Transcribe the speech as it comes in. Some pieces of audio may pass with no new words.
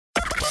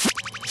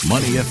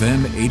Money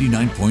FM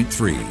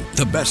 89.3,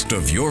 the best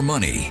of your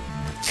money.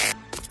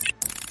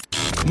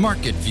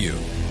 Market View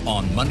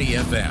on Money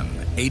FM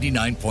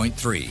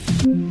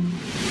 89.3.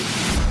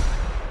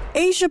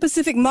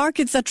 Asia-Pacific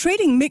markets are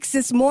trading mixed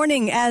this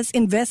morning as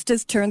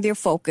investors turn their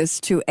focus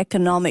to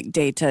economic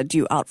data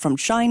due out from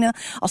China,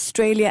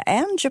 Australia,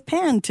 and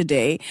Japan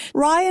today.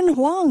 Ryan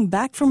Huang,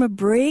 back from a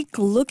break,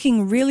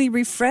 looking really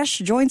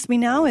refreshed, joins me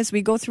now as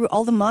we go through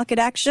all the market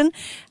action.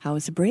 How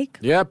was the break?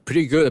 Yeah,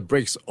 pretty good. A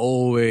break's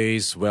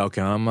always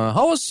welcome.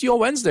 How was your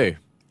Wednesday?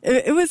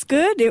 It was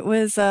good. It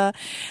was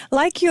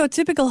like your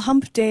typical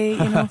hump day,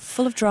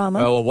 full of drama.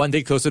 Well, one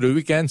day closer to the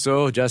weekend,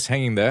 so just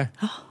hanging there.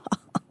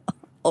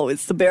 Oh,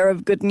 it's the bearer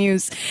of good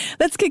news.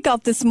 Let's kick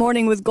off this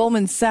morning with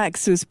Goldman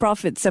Sachs, whose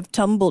profits have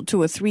tumbled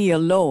to a 3-year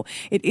low.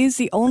 It is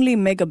the only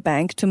mega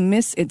bank to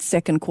miss its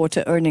second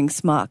quarter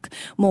earnings mark.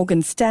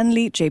 Morgan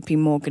Stanley, JP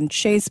Morgan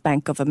Chase,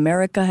 Bank of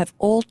America have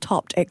all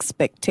topped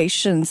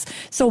expectations.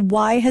 So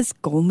why has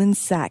Goldman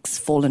Sachs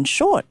fallen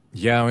short?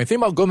 Yeah, when you think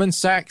about Goldman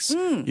Sachs,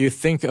 you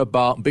think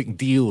about big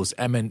deals,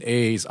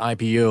 M&As,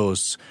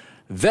 IPOs.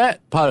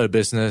 That part of the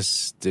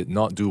business did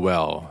not do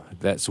well.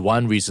 That's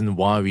one reason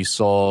why we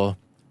saw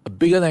a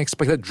bigger than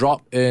expected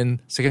drop in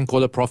second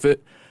quarter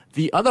profit.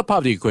 The other part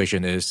of the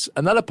equation is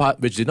another part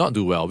which did not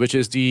do well, which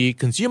is the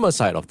consumer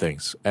side of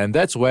things. And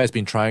that's where it's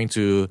been trying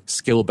to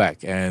scale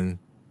back and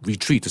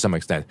retreat to some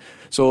extent.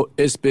 So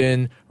it's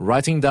been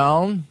writing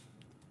down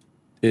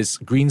its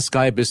green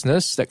sky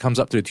business that comes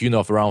up to the tune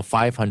of around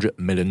 $500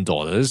 million.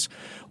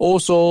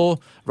 Also,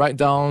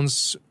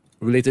 write-downs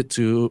related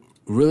to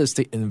real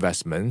estate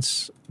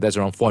investments, that's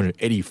around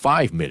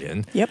 $485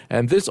 million. Yep.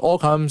 And this all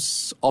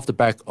comes off the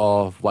back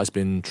of what's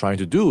been trying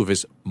to do with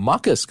its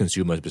Marcus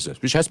consumer business,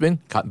 which has been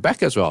cut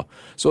back as well.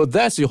 So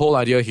that's the whole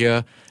idea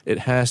here. It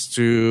has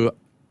to,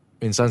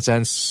 in some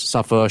sense,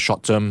 suffer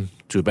short-term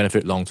to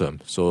benefit long-term.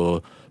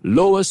 So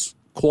lowest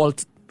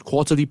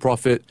quarterly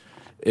profit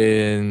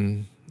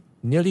in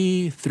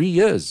nearly 3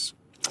 years.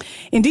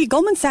 Indeed,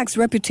 Goldman Sachs'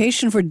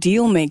 reputation for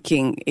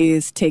deal-making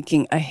is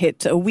taking a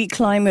hit. A weak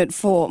climate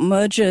for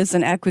mergers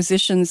and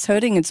acquisitions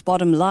hurting its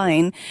bottom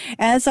line,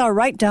 as are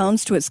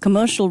write-downs to its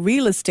commercial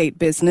real estate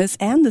business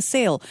and the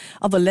sale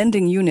of a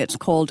lending unit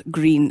called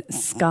Green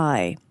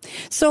Sky.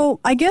 So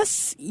I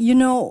guess,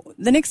 the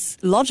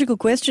next logical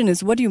question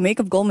is, what do you make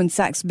of Goldman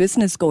Sachs'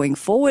 business going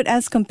forward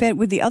as compared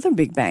with the other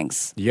big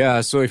banks?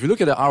 Yeah, so if you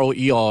look at the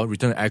ROE or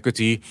return on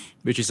equity,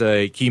 which is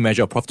a key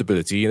measure of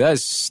profitability,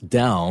 that's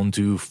down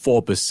to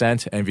 4%.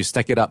 And if you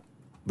stack it up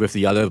with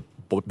the other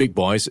big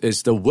boys,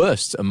 it's the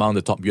worst among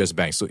the top US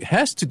banks. So it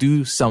has to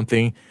do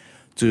something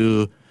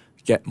to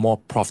get more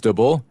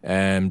profitable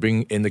and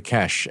bring in the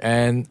cash.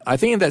 And I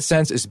think in that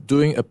sense, it's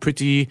doing a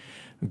pretty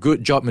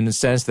good job in the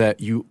sense that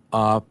you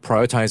are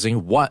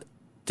prioritizing what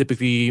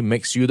typically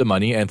makes you the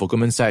money. And for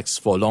Goldman Sachs,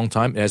 for a long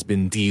time, it has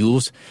been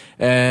deals.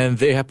 And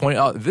they have pointed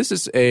out this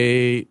is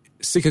a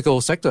cyclical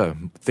sector.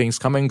 Things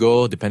come and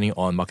go depending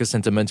on market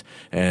sentiment.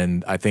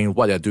 And I think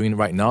what they're doing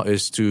right now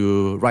is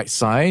to right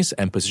size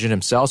and position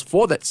themselves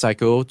for that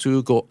cycle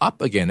to go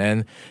up again.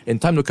 And in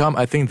time to come,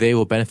 I think they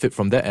will benefit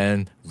from that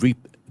and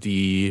reap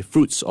the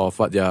fruits of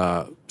what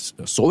they're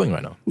sowing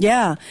right now.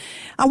 Yeah.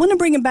 I want to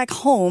bring it back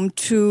home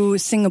to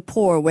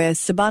Singapore, where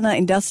Sabana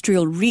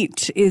Industrial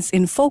REIT is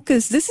in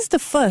focus. This is the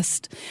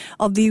first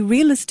of the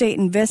real estate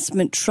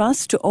investment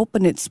trust to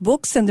open its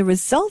books, and the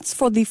results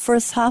for the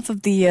first half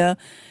of the year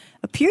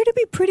appear to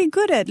be pretty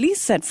good, at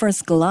least at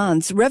first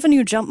glance.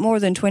 Revenue jumped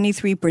more than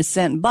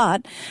 23%,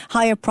 but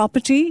higher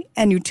property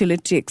and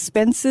utility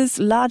expenses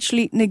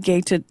largely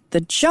negated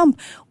the jump.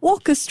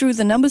 Walk us through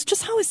the numbers.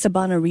 Just how is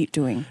Sabana REIT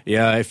doing?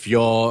 Yeah, if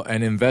you're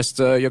an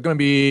investor, you're going to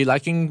be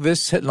liking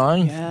this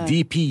headline. Yeah.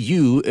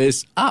 DPU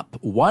is up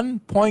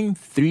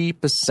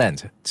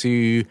 1.3%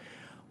 to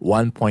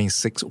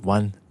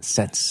 1.61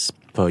 cents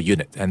per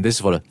unit. And this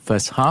is for the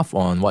first half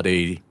on what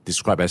they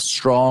describe as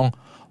strong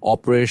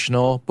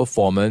operational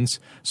performance.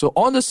 So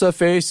on the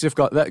surface, you've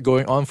got that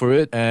going on for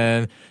it.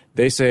 And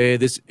they say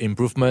this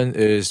improvement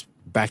is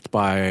backed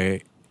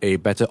by a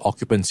better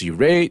occupancy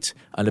rate,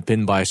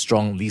 underpinned by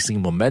strong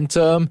leasing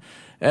momentum.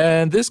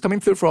 And this coming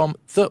through from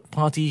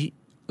third-party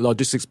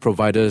logistics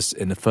providers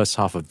in the first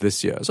half of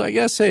this year. So I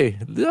guess, hey,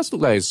 this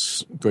looks like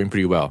it's going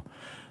pretty well.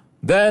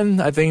 Then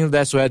I think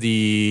that's where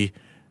the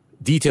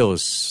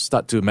details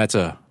start to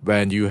matter,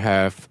 when you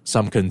have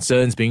some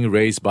concerns being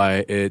raised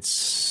by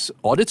its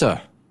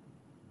auditor.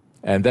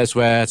 And that's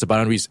where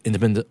Sabana REIT's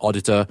independent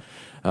auditor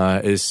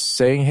is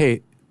saying,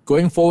 hey,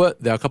 going forward,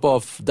 there are a couple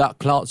of dark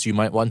clouds you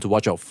might want to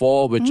watch out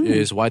for, which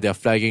is why they're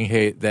flagging,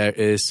 hey, there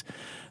is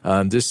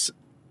this,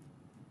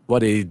 what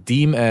they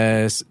deem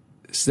as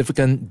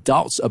significant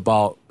doubts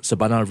about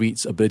Sabana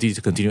REIT's ability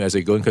to continue as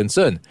a going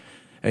concern.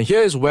 And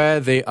here is where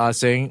they are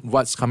saying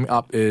what's coming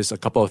up is a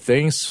couple of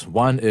things.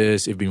 One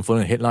is, if you've been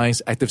following the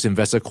headlines, active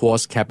investor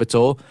Quartz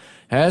Capital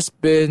has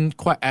been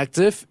quite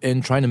active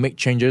in trying to make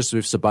changes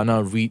with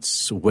Sabana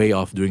REIT's way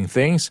of doing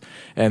things.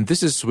 And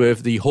this is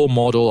with the whole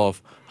model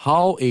of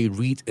how a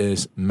REIT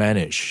is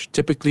managed.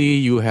 Typically,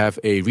 you have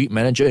a REIT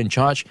manager in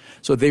charge,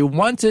 so they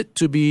want it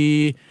to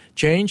be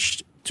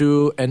changed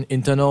to an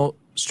internal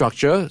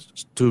structure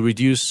to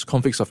reduce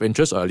conflicts of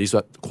interest, or at least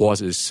what Quos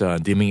is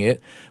deeming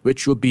it,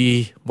 which would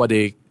be what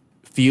they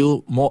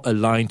feel more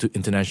aligned to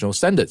international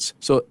standards.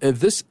 So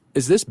if this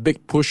is this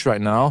big push right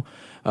now,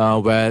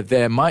 where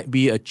there might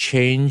be a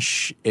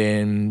change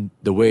in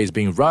the way it's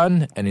being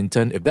run, and in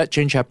turn, if that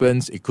change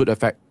happens, it could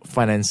affect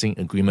financing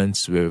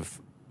agreements with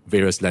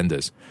various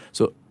lenders.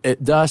 So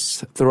it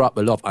does throw up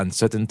a lot of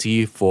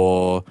uncertainty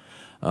for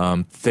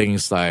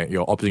things like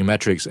your operating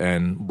metrics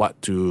and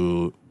what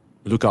to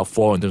look out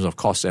for in terms of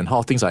costs and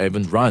how things are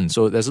even run.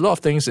 So there's a lot of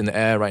things in the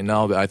air right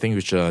now that I think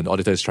which the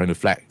auditor is trying to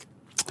flag.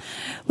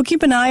 We'll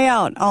keep an eye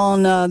out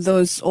on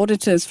those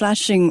auditors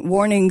flashing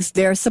warnings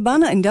there.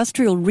 Sabana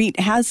Industrial REIT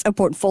has a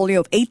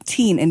portfolio of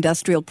 18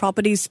 industrial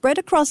properties spread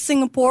across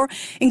Singapore,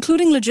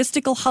 including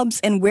logistical hubs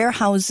and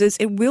warehouses.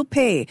 It will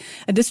pay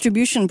a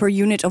distribution per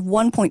unit of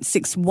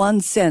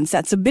 1.61 cents.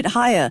 That's a bit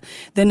higher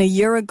than a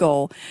year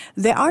ago.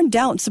 There are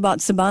doubts about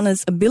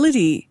Sabana's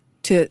ability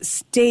to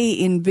stay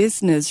in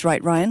business,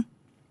 right, Ryan?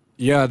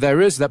 Yeah, there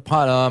is that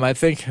part. I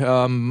think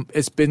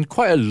it's been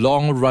quite a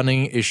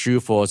long-running issue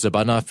for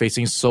Sabana,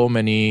 facing so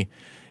many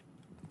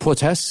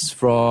protests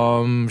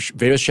from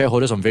various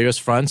shareholders on various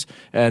fronts.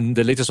 And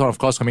the latest one, of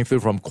course, coming through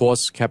from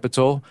Quos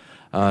Capital.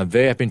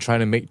 They have been trying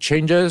to make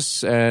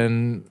changes.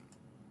 And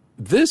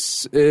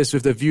this is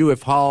with the view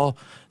of how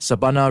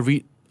Sabana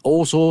REIT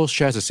also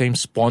shares the same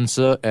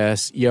sponsor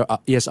as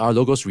ESR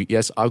Logos REIT,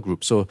 ESR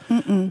Group. So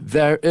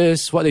there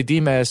is what they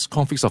deem as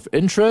conflicts of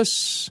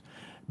interest,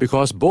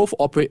 because both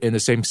operate in the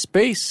same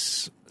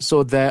space.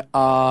 So there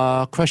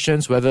are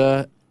questions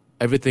whether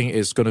everything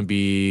is going to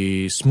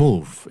be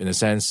smooth, in the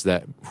sense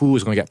that who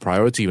is going to get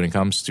priority when it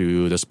comes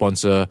to the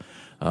sponsor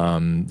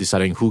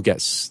deciding who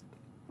gets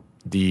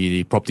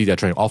the property they're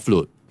trying to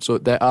offload. So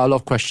there are a lot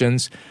of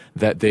questions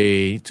that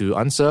they to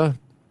answer.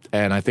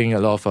 And I think a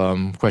lot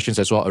of questions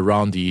as well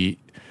around the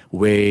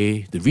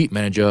way the REIT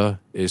manager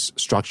is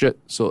structured.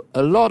 So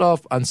a lot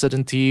of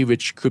uncertainty,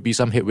 which could be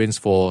some headwinds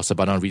for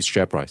Sabana REIT's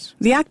share price.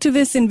 The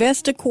activist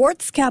investor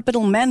Quartz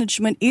Capital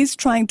Management is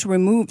trying to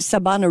remove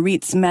Sabana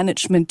REIT's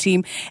management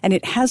team, and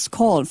it has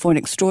called for an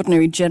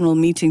extraordinary general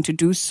meeting to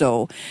do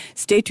so.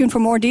 Stay tuned for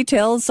more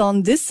details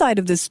on this side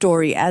of the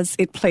story as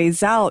it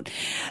plays out.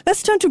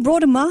 Let's turn to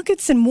broader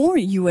markets and more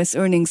U.S.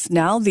 earnings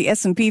now. The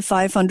S&P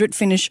 500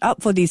 finished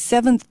up for the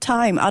 7th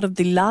time out of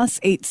the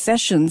last 8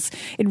 sessions.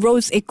 It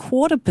rose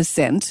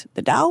 0.25%.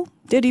 The Dow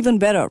did even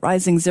better,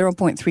 rising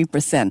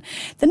 0.3%.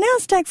 The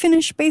NASDAQ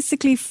finished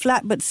basically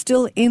flat, but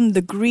still in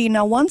the green.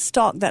 Now, one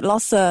stock that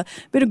lost a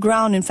bit of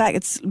ground, in fact,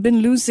 it's been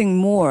losing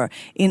more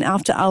in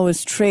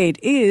after-hours trade,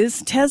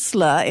 is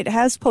Tesla. It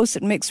has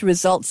posted mixed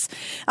results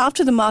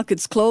after the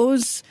markets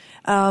close.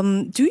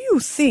 Do you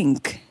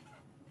think...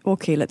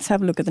 Okay, let's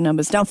have a look at the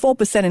numbers. Down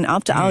 4% in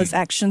after-hours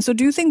action. So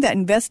do you think that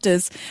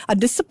investors are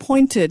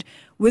disappointed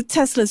with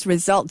Tesla's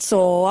results,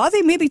 or are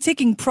they maybe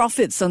taking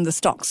profits on the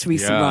stock's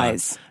recent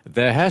rise?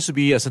 There has to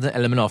be a certain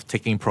element of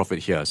taking profit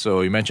here.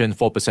 So you mentioned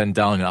 4%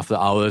 down in after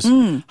hours.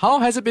 How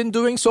has it been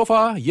doing so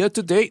far? Year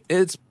to date,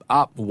 it's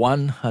up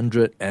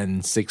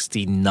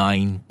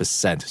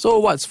 169%. So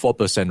what's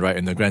 4%, right,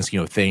 in the grand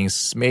scheme of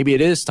things? Maybe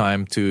it is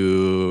time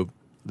to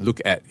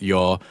look at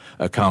your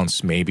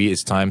accounts. Maybe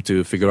it's time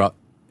to figure out,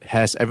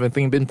 has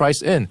everything been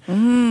priced in?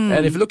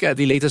 And if you look at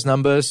the latest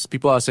numbers,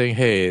 people are saying,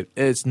 hey,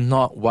 it's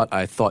not what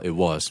I thought it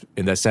was,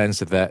 in the sense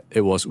that it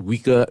was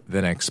weaker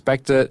than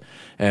expected.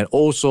 And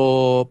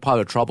also part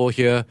of the trouble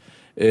here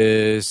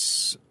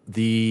is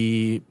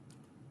the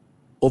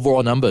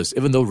overall numbers.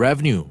 Even though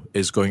revenue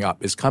is going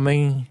up, it's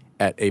coming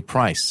at a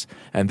price.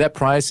 And that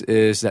price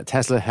is that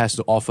Tesla has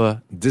to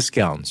offer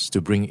discounts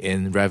to bring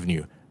in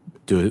revenue,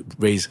 to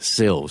raise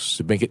sales,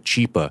 to make it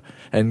cheaper.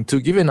 And to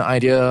give you an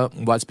idea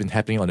what's been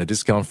happening on the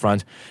discount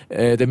front,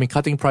 they've been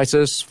cutting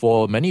prices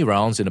for many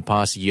rounds in the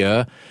past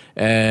year.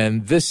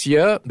 And this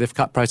year, they've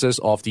cut prices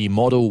of the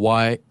Model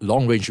Y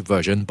long-range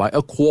version by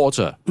a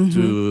quarter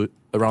to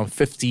around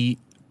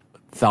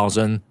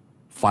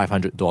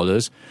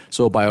 $50,500.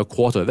 So by a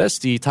quarter, that's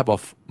the type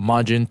of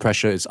margin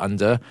pressure it's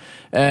under.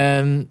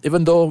 And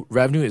even though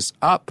revenue is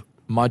up,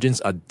 margins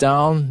are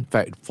down, in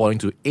fact, falling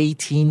to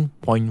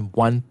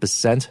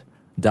 18.1%.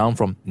 Down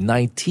from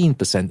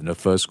 19% in the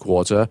first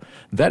quarter.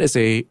 That is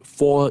a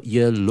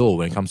 4-year low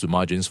when it comes to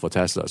margins for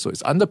Tesla. So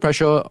it's under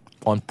pressure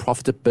on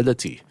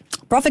profitability.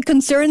 Profit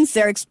concerns,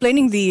 they're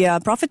explaining the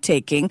profit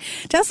taking.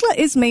 Tesla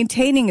is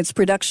maintaining its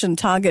production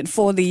target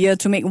for the year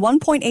to make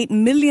 1.8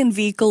 million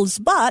vehicles,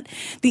 but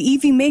the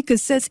EV maker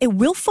says it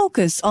will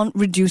focus on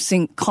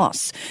reducing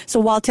costs. So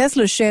while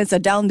Tesla shares are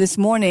down this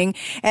morning,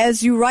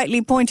 as you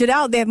rightly pointed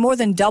out, they have more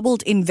than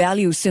doubled in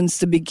value since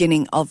the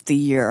beginning of the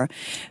year.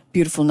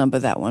 Beautiful number,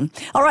 that one.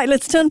 All right,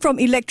 let's turn from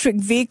electric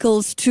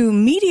vehicles to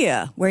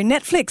media, where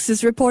Netflix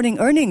is reporting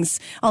earnings.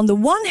 On the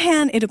one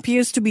hand, it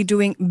appears to be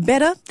doing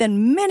better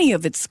than many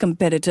of its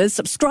competitors.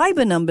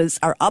 Subscriber numbers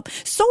are up,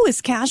 so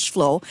is cash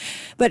flow.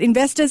 But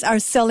investors are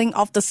selling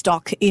off the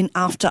stock in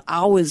after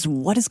hours.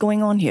 What is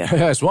going on here?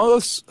 Yeah, it's one of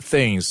those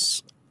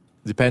things.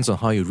 Depends on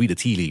how you read the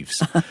tea leaves.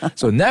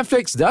 So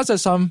Netflix does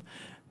have some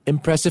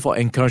impressive or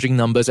encouraging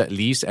numbers at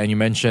least. And you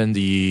mentioned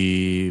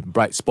the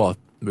bright spot,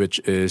 which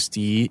is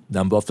the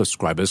number of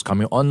subscribers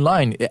coming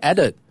online. It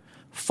added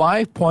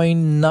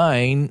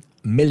 5.9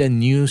 million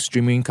new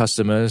streaming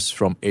customers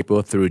from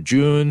April through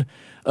June.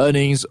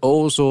 Earnings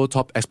also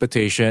topped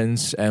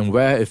expectations, and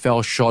where it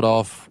fell short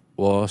of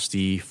was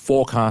the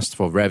forecast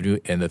for revenue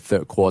in the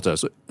third quarter.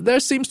 So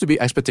there seems to be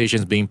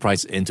expectations being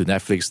priced into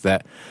Netflix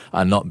that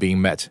are not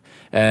being met.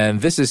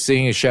 And this is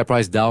seeing a share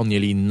price down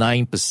nearly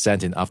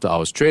 9% in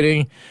after-hours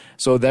trading.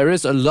 So there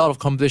is a lot of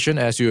competition,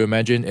 as you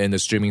imagine, in the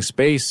streaming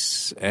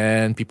space,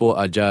 and people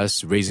are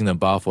just raising the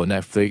bar for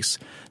Netflix.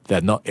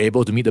 They're not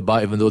able to meet the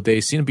bar, even though they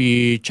seem to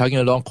be chugging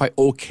along quite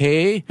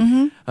okay.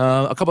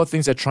 A couple of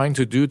things they're trying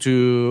to do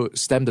to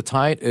stem the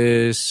tide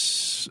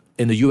is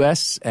in the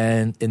US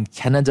and in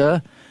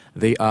Canada,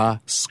 they are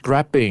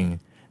scrapping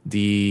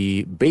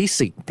the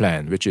basic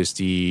plan, which is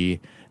the,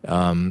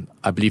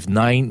 I believe,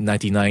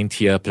 $9.99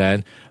 tier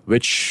plan,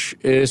 which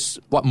is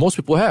what most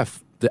people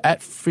have. The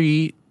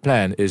ad-free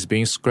plan is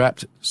being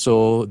scrapped.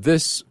 So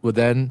this would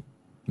then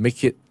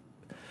make it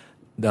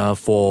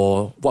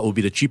for what would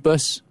be the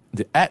cheapest,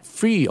 the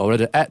ad-free or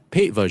rather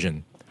ad-paid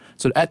version.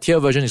 So the ad-tier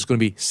version is going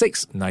to be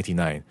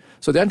 $6.99.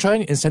 So they're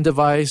trying to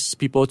incentivize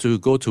people to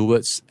go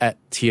towards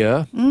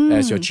ad-tier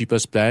as your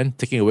cheapest plan,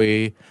 taking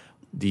away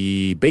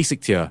the basic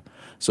tier.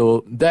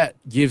 So that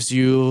gives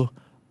you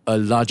a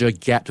larger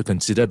gap to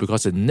consider,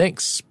 because the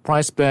next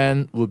price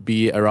plan would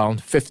be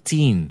around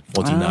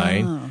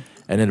 $15.49,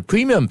 and then the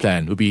premium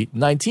plan would be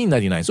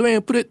 $19.99. So when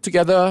you put it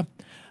together,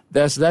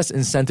 there's less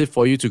incentive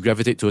for you to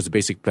gravitate towards the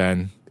basic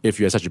plan. If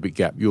you have such a big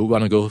gap, you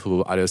want to go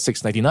to either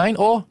 $6.99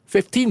 or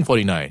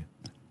 $15.49.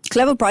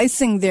 Clever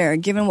pricing there,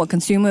 given what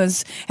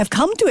consumers have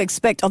come to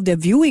expect of their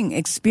viewing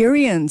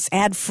experience,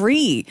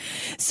 ad-free.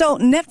 So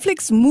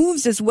Netflix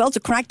moves as well to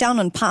crack down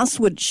on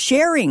password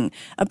sharing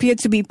appear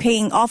to be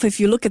paying off. If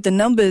you look at the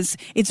numbers,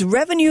 its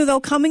revenue, though,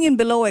 coming in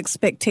below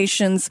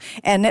expectations,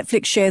 and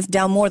Netflix shares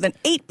down more than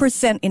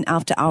 8% in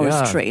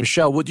after-hours trade.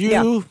 Michelle, would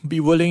you be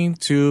willing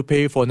to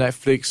pay for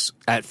Netflix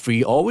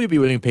ad-free, or would you be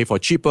willing to pay for a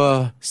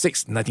cheaper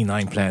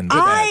 $6.99 plan with ads?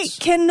 I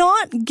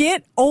cannot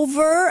get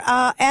over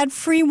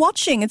ad-free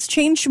watching. It's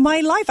changed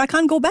my life. I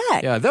can't go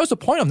back. Yeah, that was the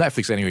point of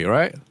Netflix anyway,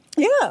 right?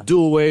 Yeah.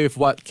 Do away with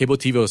what cable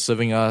TV was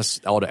serving us,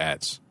 all the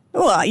ads.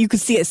 Well, you could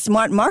see it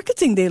smart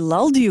marketing. They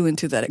lulled you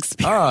into that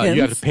experience.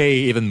 You have to pay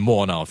even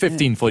more now,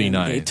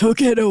 $15.49. They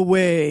took it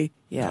away.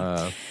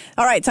 Yeah.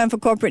 All right, time for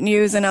corporate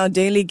news and our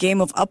daily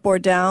game of up or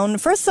down.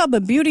 First up,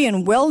 a beauty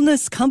and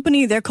wellness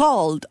company. They're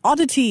called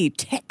Oddity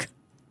Tech.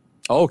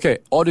 Okay,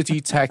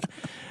 Oddity Tech.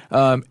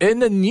 In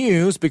the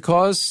news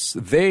because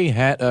they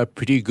had a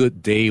pretty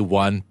good day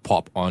one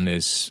pop on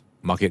its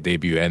market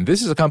debut. And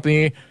this is a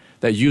company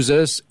that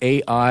uses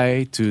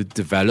AI to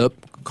develop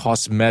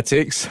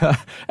cosmetics.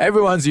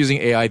 Everyone's using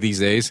AI these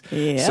days.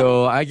 Yeah.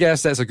 So I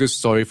guess that's a good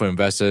story for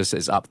investors.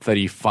 It's up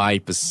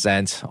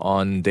 35%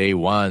 on day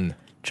one.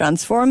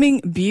 Transforming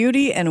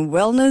beauty and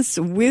wellness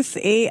with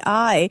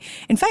AI.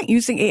 In fact,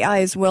 using AI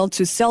as well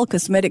to sell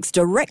cosmetics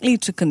directly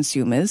to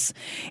consumers.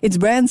 Its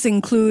brands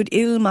include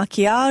Il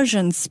Maquillage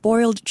and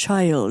Spoiled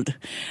Child.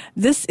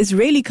 This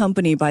Israeli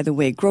company, by the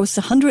way, grossed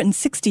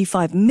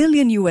 $165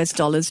 million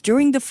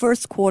during the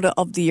first quarter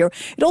of the year.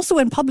 It also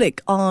went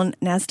public on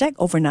NASDAQ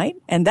overnight,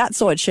 and that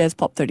saw its shares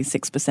pop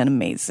 36%.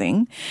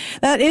 Amazing.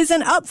 That is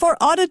an up for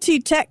Oddity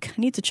Tech. I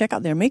need to check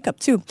out their makeup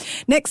too.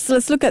 Next,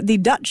 let's look at the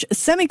Dutch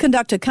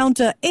semiconductor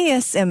counter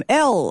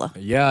ASML.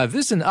 Yeah,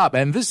 this is an up,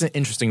 and this is an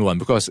interesting one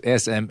because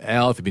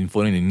ASML, if you've been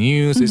following the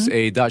news, is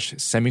a Dutch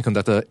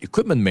semiconductor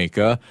equipment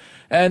maker,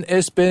 and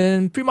it's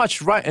been pretty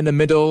much right in the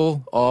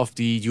middle of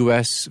the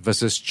US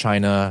versus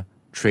China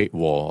trade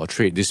war or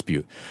trade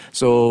dispute.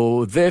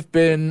 So they've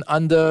been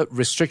under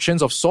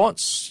restrictions of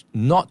sorts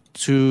not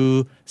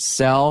to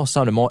sell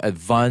some of the more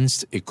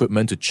advanced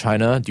equipment to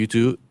China due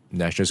to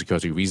national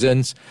security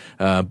reasons.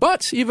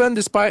 But even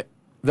despite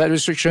that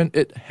restriction,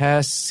 it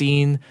has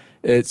seen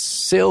its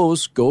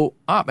sales go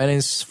up, and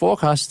it's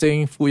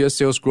forecasting full-year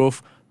sales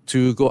growth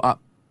to go up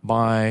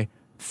by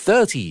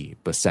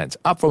 30%,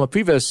 up from a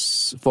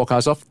previous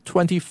forecast of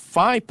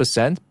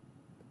 25%.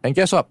 And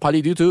guess what?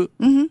 Partly due to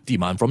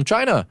demand from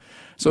China.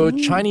 So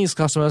Chinese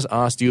customers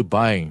are still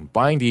buying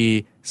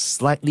the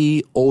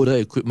slightly older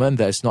equipment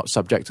that is not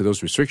subject to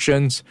those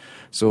restrictions.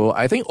 So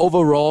I think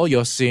overall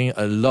you're seeing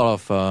a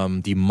lot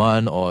of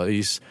demand, or at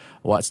least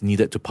what's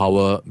needed to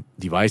power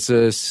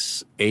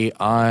devices,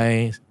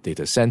 AI,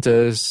 data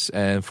centers,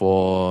 and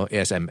for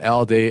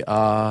ASML, they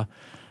are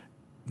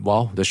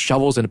the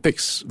shovels and the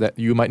picks that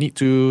you might need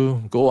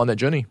to go on that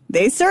journey.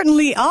 They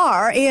certainly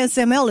are.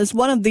 ASML is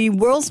one of the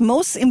world's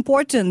most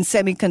important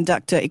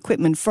semiconductor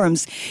equipment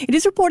firms. It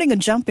is reporting a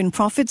jump in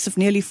profits of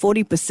nearly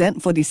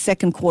 40% for the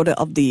second quarter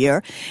of the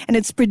year, and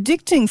it's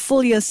predicting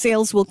full-year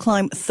sales will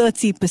climb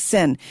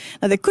 30%.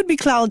 Now, there could be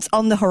clouds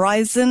on the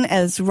horizon,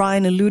 as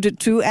Ryan alluded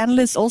to.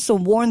 Analysts also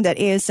warned that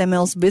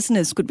ASML's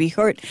business could be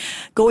hurt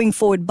going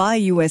forward by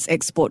U.S.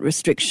 export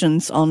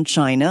restrictions on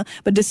China.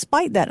 But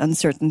despite that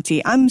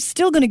uncertainty, I'm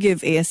still going to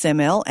give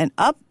ASML an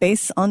up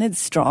based on its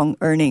strong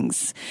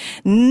earnings.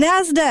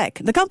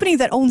 NASDAQ, the company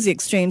that owns the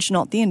exchange,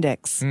 not the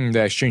index.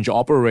 The exchange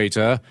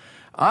operator,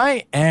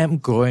 I am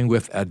going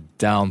with a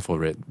down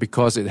for it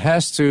because it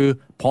has to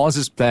pause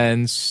its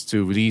plans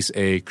to release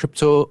a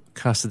crypto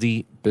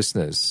custody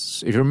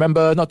business. If you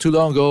remember, not too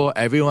long ago,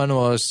 everyone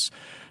was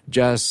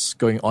just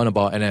going on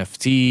about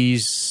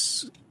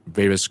NFTs,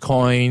 various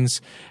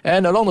coins,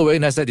 and along the way,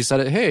 NASDAQ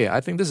decided, hey,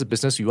 I think this is a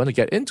business we want to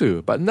get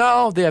into. But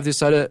now they have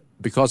decided,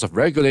 because of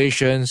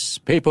regulations,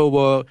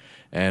 paperwork,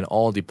 and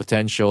all the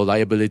potential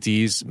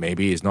liabilities,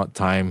 maybe it's not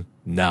time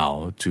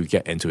now to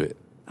get into it.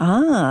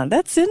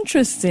 That's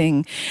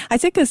interesting. I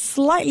take a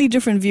slightly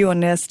different view on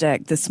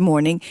NASDAQ this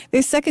morning.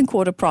 Their second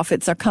quarter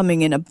profits are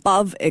coming in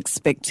above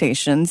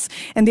expectations,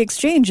 and the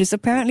exchange is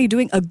apparently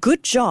doing a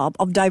good job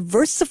of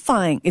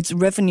diversifying its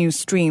revenue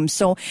stream,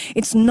 so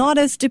it's not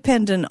as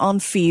dependent on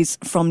fees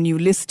from new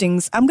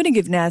listings. I'm going to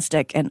give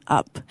NASDAQ an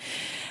up.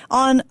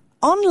 On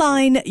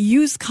online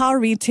used car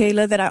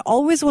retailer that I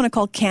always want to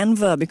call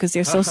Canva because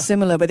they're so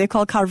similar, but they're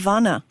called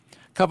Carvana.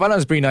 Carvana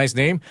is a pretty nice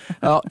name.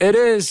 It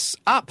is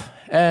up,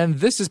 and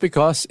this is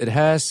because it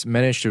has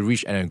managed to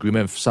reach an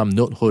agreement with some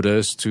note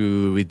holders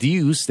to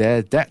reduce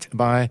their debt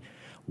by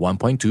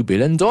 $1.2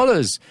 billion.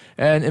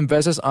 And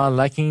investors are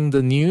liking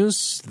the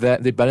news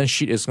that the balance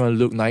sheet is going to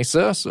look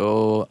nicer,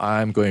 so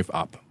I'm going with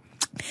up.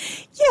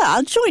 Yeah,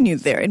 I'll join you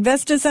there.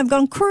 Investors have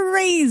gone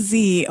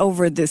crazy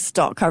over this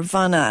stock,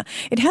 Carvana.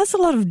 It has a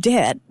lot of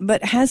debt,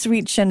 but has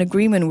reached an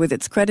agreement with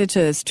its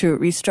creditors to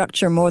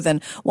restructure more than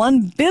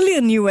 $1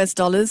 billion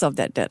of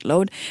that debt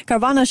load.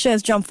 Carvana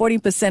shares jumped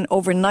 40%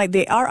 overnight.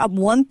 They are up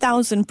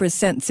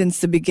 1,000% since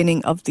the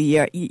beginning of the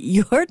year.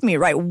 You heard me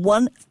right,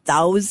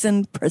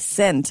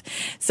 1,000%.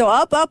 So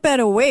up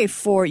and away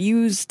for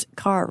used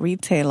car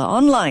retailer,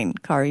 online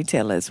car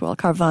retailer as well,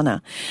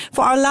 Carvana.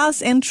 For our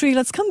last entry,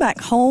 let's come back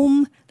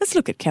home. Let's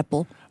look at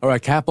Keppel. All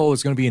right, Keppel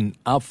is going to be an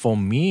up for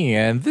me,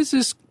 and this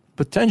is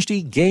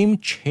potentially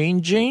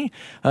game-changing.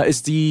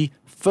 It's the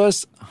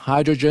first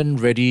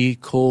hydrogen-ready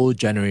coal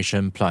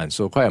generation plant.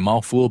 So quite a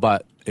mouthful,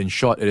 but in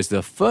short, it is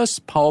the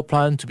first power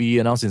plant to be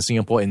announced in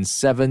Singapore in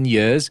 7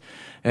 years.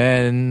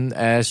 And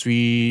as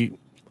we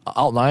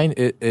outlined,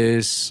 it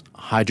is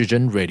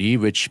hydrogen-ready,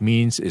 which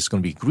means it's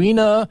going to be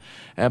greener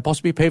and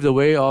possibly pave the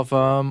way of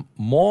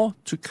more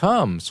to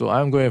come. So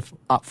I'm going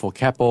up for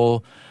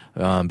Keppel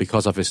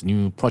because of its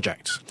new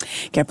project.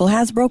 Keppel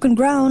has broken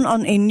ground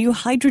on a new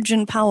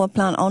hydrogen power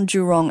plant on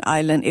Jurong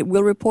Island. It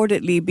will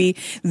reportedly be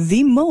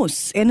the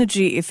most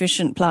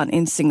energy-efficient plant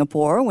in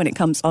Singapore when it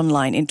comes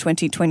online in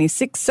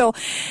 2026. So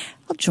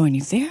I'll join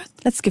you there.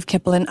 Let's give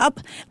Keppel an up.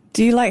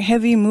 Do you like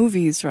heavy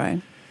movies,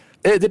 Ryan?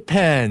 It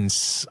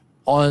depends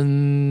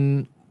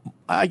on,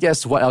 I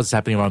guess, what else is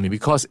happening around me,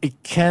 because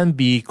it can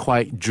be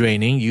quite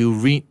draining.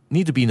 You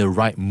need to be in the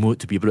right mood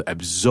to be able to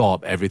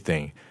absorb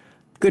everything.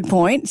 Good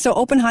point. So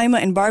Oppenheimer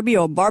and Barbie,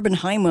 or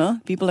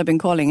Barbenheimer, people have been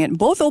calling it,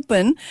 both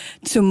open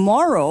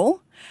tomorrow.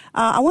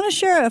 I want to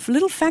share a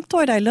little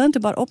factoid I learned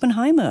about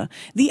Oppenheimer.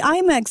 The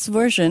IMAX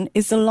version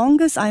is the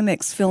longest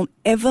IMAX film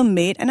ever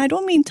made, and I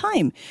don't mean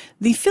time.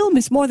 The film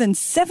is more than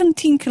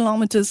 17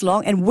 kilometers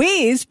long and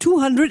weighs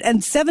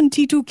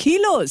 272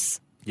 kilos.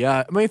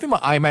 Yeah, when you think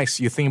about IMAX,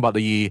 you think about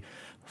the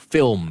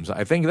films.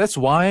 I think that's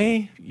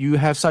why you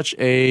have such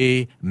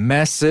a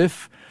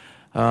massive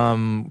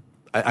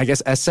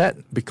asset,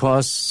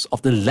 because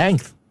of the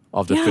length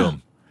of the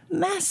film.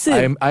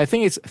 Massive. I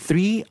think it's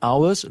 3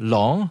 hours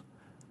long.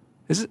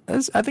 I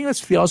think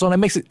that's 3 hours long. That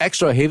makes it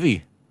extra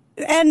heavy.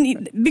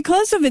 And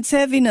because of its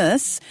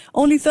heaviness,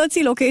 only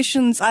 30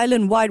 locations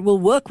island-wide will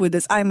work with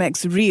this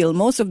IMAX reel,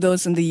 most of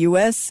those in the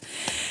US.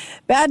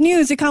 Bad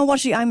news, you can't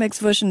watch the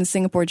IMAX version in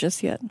Singapore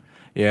just yet.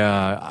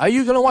 Yeah. Are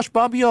you going to watch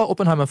Barbie or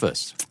Oppenheimer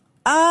first?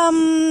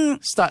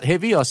 Start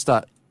heavy or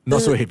start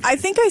not so heavy? I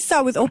think I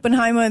start with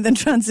Oppenheimer and then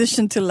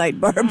transition to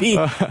light Barbie.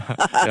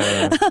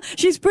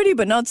 She's pretty,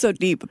 but not so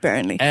deep,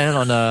 apparently. And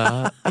on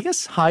a,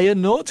 higher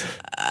note?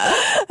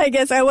 I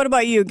guess. What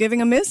about you?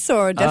 Giving a miss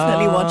or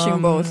definitely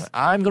watching both?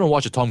 I'm going to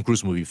watch a Tom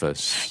Cruise movie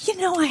first.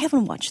 I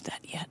haven't watched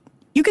that yet.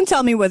 You can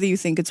tell me whether you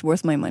think it's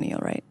worth my money,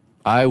 all right?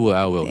 I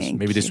will. Thank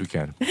Maybe you. This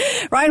weekend.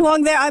 Ryan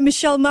Huang there. I'm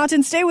Michelle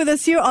Martin. Stay with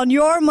us here on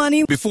Your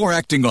Money. Before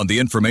acting on the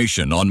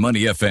information on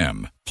Money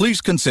FM,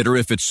 please consider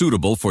if it's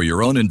suitable for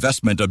your own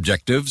investment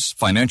objectives,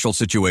 financial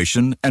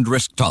situation, and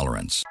risk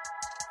tolerance.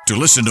 To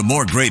listen to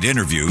more great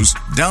interviews,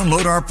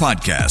 download our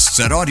podcasts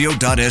at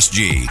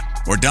audio.sg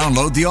or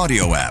download the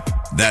audio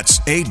app. That's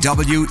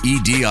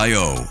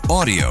AWEDIO,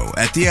 audio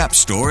at the App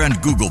Store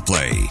and Google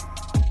Play.